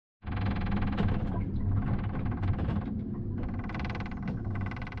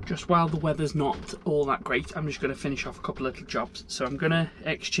just while the weather's not all that great, I'm just going to finish off a couple of little jobs. So I'm going to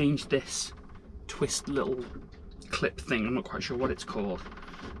exchange this twist little clip thing. I'm not quite sure what it's called,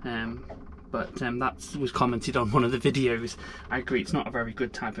 but that was commented on one of the videos. I agree, it's not a very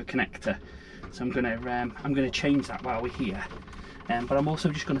good type of connector, so I'm going to change that while we're here. But I'm also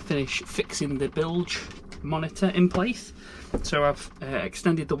just going to finish fixing the Bilge monitor in place. So I've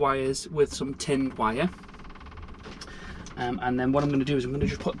extended the wires with some tin wire, and then what I'm going to do is I'm going to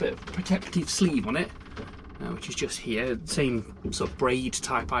just put a bit of protective sleeve on it, which is just here, same sort of braid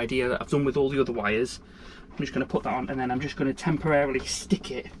type idea that I've done with all the other wires. I'm just going to put that on, and then I'm just going to temporarily stick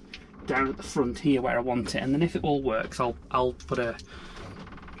it down at the front here where I want it, and then if it all works, I'll put a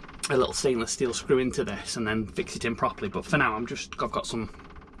little stainless steel screw into this and then fix it in properly. But for now, I've got some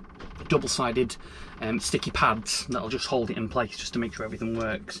double-sided sticky pads that'll just hold it in place just to make sure everything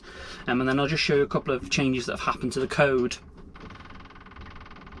works. And then I'll just show you a couple of changes that have happened to the code.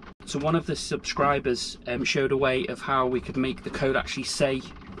 So one of the subscribers showed a way of how we could make the code actually say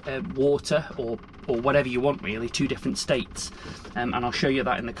water or whatever you want, really, 2 different states, and I'll show you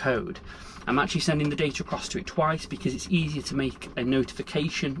that in the code. I'm actually sending the data across to it twice because it's easier to make a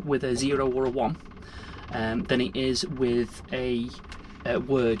notification with a 0 or a 1 than it is with a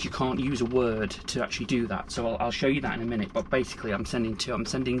word. You can't use a word to actually do that, so I'll show you that in a minute. But basically I'm sending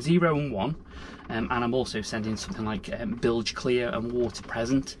 0 and 1, and I'm also sending something like bilge clear and water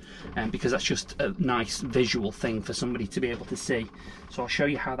present, because that's just a nice visual thing for somebody to be able to see. So I'll show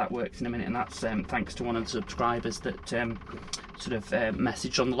you how that works in a minute, and that's thanks to one of the subscribers that sort of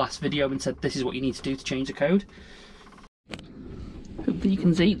messaged on the last video and said this is what you need to do to change the code. Hopefully you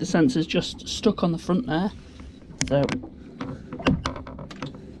can see the sensor's just stuck on the front there, so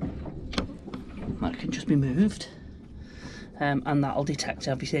that can just be moved, and that'll detect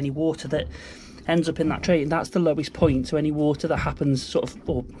obviously any water that ends up in that tray, and that's the lowest point, so any water that happens sort of,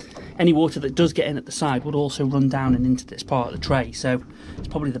 or any water that does get in at the side would also run down and into this part of the tray, so it's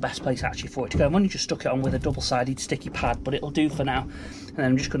probably the best place actually for it to go. I've only just stuck it on with a double-sided sticky pad, but it'll do for now. And then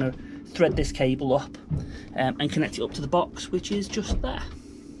I'm just going to thread this cable up and connect it up to the box, which is just there.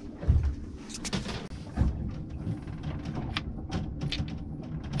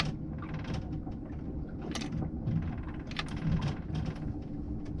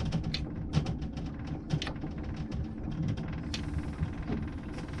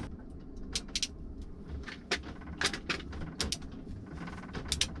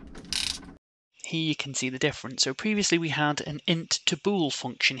 Here you can see the difference. So previously we had an int to bool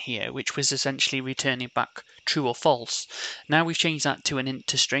function here, which was essentially returning back true or false. Now we've changed that to an int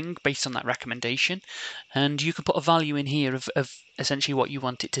to string based on that recommendation, and you can put a value in here of essentially what you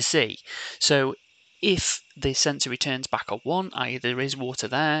want it to see. So if the sensor returns back a 1, i.e. there is water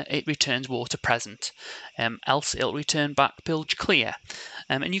there, it returns water present. Else it'll return back bilge clear.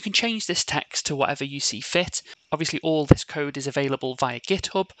 And you can change this text to whatever you see fit. Obviously all this code is available via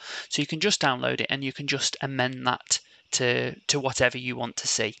GitHub, so you can just download it and you can just amend that to whatever you want to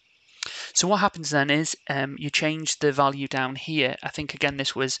see. So what happens then is you change the value down here. I think again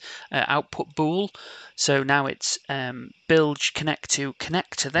this was output bool, so now it's bilge connect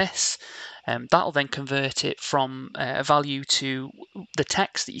to this. That'll then convert it from a value to the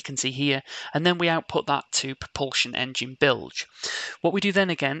text that you can see here, and then we output that to propulsion engine bilge. What we do then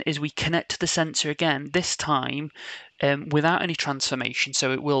again is we connect to the sensor again, this time without any transformation,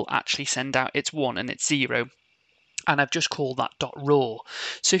 so it will actually send out its 1 and its 0. And I've just called that .raw.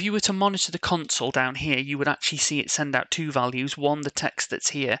 So if you were to monitor the console down here, you would actually see it send out 2 values, one the text that's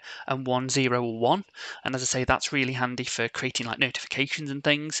here and 1 0 or 1. And as I say, that's really handy for creating like notifications and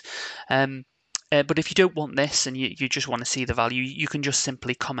things. But if you don't want this and you just want to see the value, you can just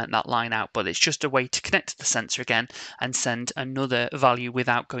simply comment that line out. But it's just a way to connect to the sensor again and send another value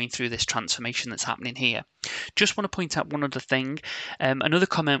without going through this transformation that's happening here. Just want to point out one other thing. Another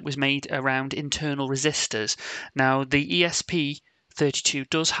comment was made around internal resistors. Now the ESP32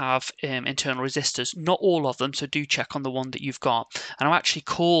 does have internal resistors, not all of them, so do check on the one that you've got. And I've actually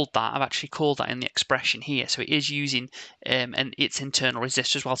called that in the expression here, so it is using its internal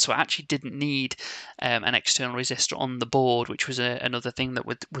resistor as well. So I actually didn't need an external resistor on the board, which was another thing that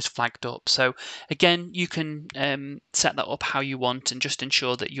was flagged up. So again, you can set that up how you want and just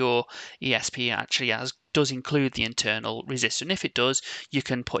ensure that your ESP actually does include the internal resistor, and if it does, you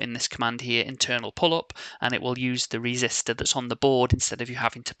can put in this command here, internal pull up, and it will use the resistor that's on the board instead of you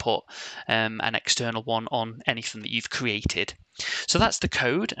having to put an external one on anything that you've created. So that's the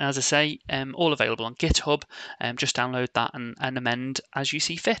code, as I say, all available on GitHub. Just download that and amend as you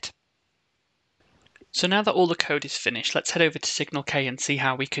see fit. So now that all the code is finished, let's head over to Signal K and see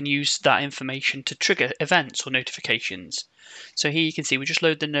how we can use that information to trigger events or notifications. So here you can see we just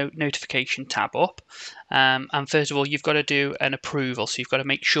load the notification tab up. And first of all, you've got to do an approval. So you've got to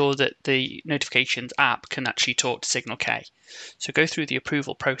make sure that the notifications app can actually talk to Signal K. So go through the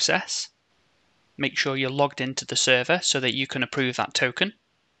approval process. Make sure you're logged into the server so that you can approve that token.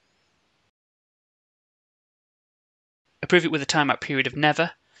 Approve it with a timeout period of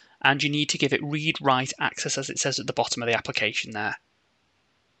never. And you need to give it read-write access as it says at the bottom of the application there.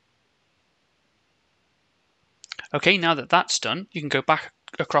 Okay, now that that's done, you can go back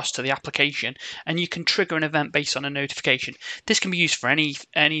across to the application and you can trigger an event based on a notification. This can be used for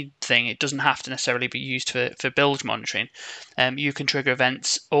anything. It doesn't have to necessarily be used for bilge monitoring. You can trigger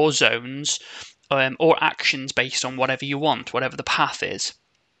events or zones or actions based on whatever you want, whatever the path is.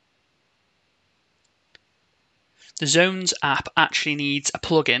 The Zones app actually needs a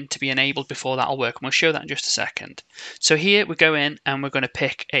plugin to be enabled before that'll work, and we'll show that in just a second. So here we go in and we're going to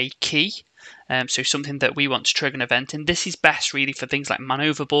pick a key, so something that we want to trigger an event, and this is best really for things like man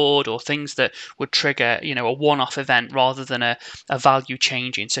overboard or things that would trigger, a one-off event rather than a value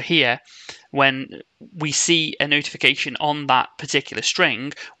changing. So here, when we see a notification on that particular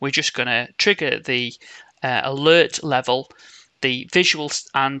string, we're just going to trigger the alert level, the visuals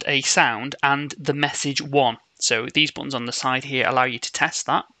and a sound, and the message 1. So these buttons on the side here allow you to test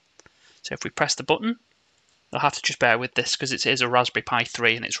that. So if we press the button, you'll have to just bear with this because it is a Raspberry Pi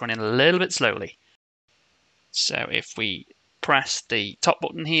 3 and it's running a little bit slowly. So if we press the top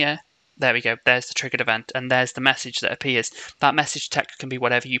button here, there we go, there's the triggered event and there's the message that appears. That message text can be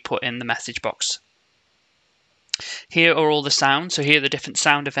whatever you put in the message box. Here are all the sounds. So here are the different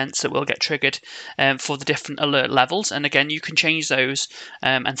sound events that will get triggered for the different alert levels. And again, you can change those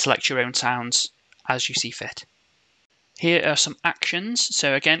and select your own sounds as you see fit. Here are some actions.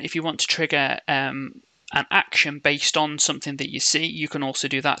 So again, if you want to trigger an action based on something that you see, you can also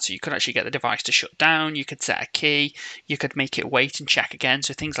do that. So you could actually get the device to shut down, you could set a key, you could make it wait and check again.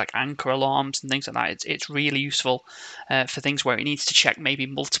 So things like anchor alarms and things like that, it's really useful for things where it needs to check maybe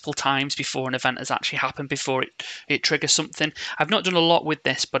multiple times before an event has actually happened, before it triggers something. I've not done a lot with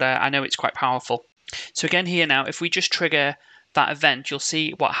this, but I know it's quite powerful. So again here now, if we just trigger that event, you'll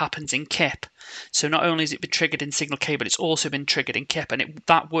see what happens in KIP. So not only has it been triggered in Signal K, but it's also been triggered in KIP, and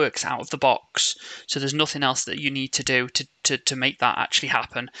that works out of the box. So there's nothing else that you need to do to make that actually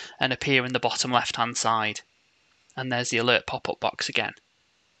happen and appear in the bottom left-hand side. And there's the alert pop-up box again.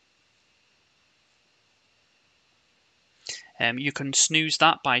 You can snooze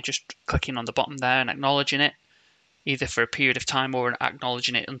that by just clicking on the bottom there and acknowledging it, either for a period of time or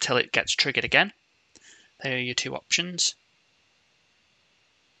acknowledging it until it gets triggered again. There are your two options.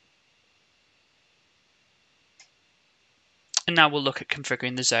 And now we'll look at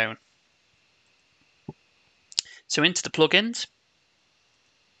configuring the zone. So into the plugins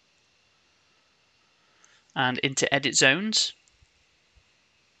and into edit zones.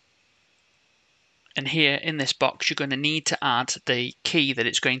 And here in this box, you're going to need to add the key that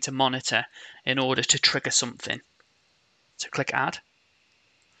it's going to monitor in order to trigger something. So click add.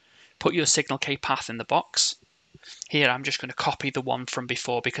 Put your Signal K path in the box. Here I'm just going to copy the one from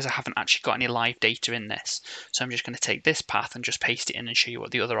before because I haven't actually got any live data in this. So I'm just going to take this path and just paste it in and show you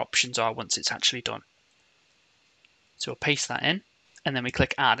what the other options are once it's actually done. So we'll paste that in and then we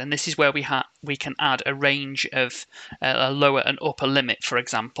click add. And this is where we can add a range of a lower and upper limit, for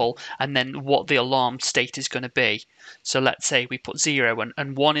example, and then what the alarm state is going to be. So let's say we put 0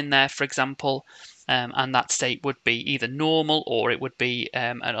 and 1 in there, for example, and that state would be either normal or it would be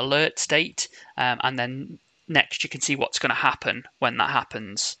an alert state, and then next, you can see what's going to happen when that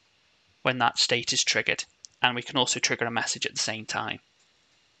happens, when that state is triggered. And we can also trigger a message at the same time.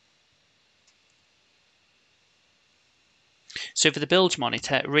 So for the Bilge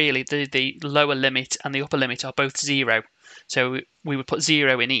Monitor, really the lower limit and the upper limit are both 0. So we would put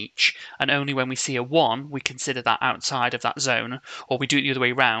 0 in each, and only when we see a 1, we consider that outside of that zone, or we do it the other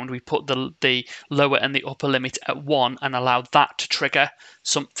way around. We put the lower and the upper limit at 1 and allow that to trigger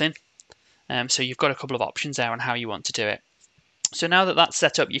something. So you've got a couple of options there on how you want to do it. So now that that's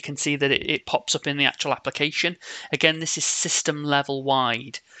set up, you can see that it pops up in the actual application. Again, this is system level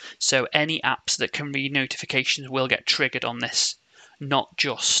wide. So any apps that can read notifications will get triggered on this, not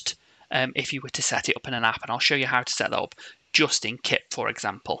just if you were to set it up in an app. And I'll show you how to set that up just in KIP, for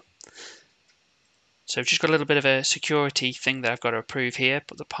example. So I've just got a little bit of a security thing that I've got to approve here,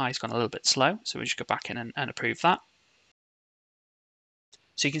 but the Pi's gone a little bit slow. So we'll just go back in and approve that.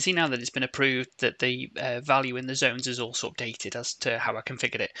 So you can see now that it's been approved that the value in the zones is also updated as to how I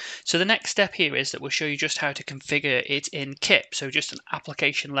configured it. So the next step here is that we'll show you just how to configure it in KIP, so just an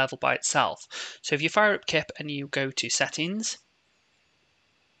application level by itself. So if you fire up KIP and you go to Settings,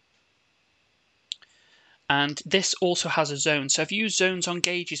 and this also has a zone. So I've used zones on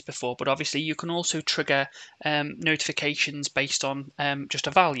gauges before, but obviously you can also trigger notifications based on just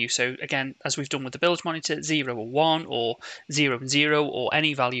a value. So again, as we've done with the Bilge Monitor, 0 or 1 or 0 and 0 or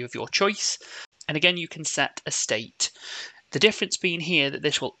any value of your choice. And again, you can set a state. The difference being here that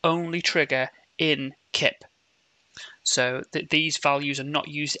this will only trigger in KIP. So that these values are not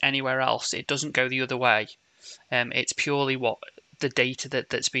used anywhere else. It doesn't go the other way. It's purely what the data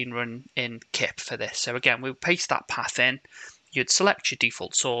that's been run in KIP for this. So again, we'll paste that path in. You'd select your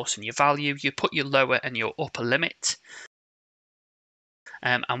default source and your value. You put your lower and your upper limit.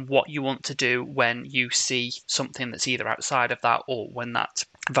 And what you want to do when you see something that's either outside of that or when that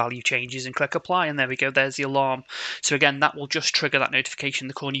value changes, and click apply, and there we go, there's the alarm. So again, that will just trigger that notification in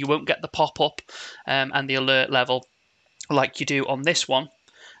the corner. You won't get the pop-up and the alert level like you do on this one.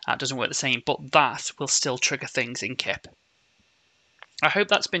 That doesn't work the same, but that will still trigger things in KIP. I hope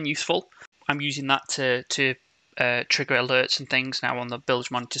that's been useful. I'm using that to trigger alerts and things now on the Bilge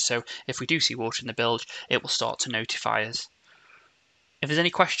Monitor, so if we do see water in the bilge, it will start to notify us. If there's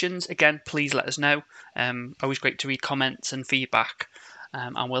any questions, again, please let us know. Always great to read comments and feedback,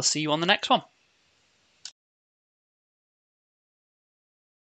 and we'll see you on the next one.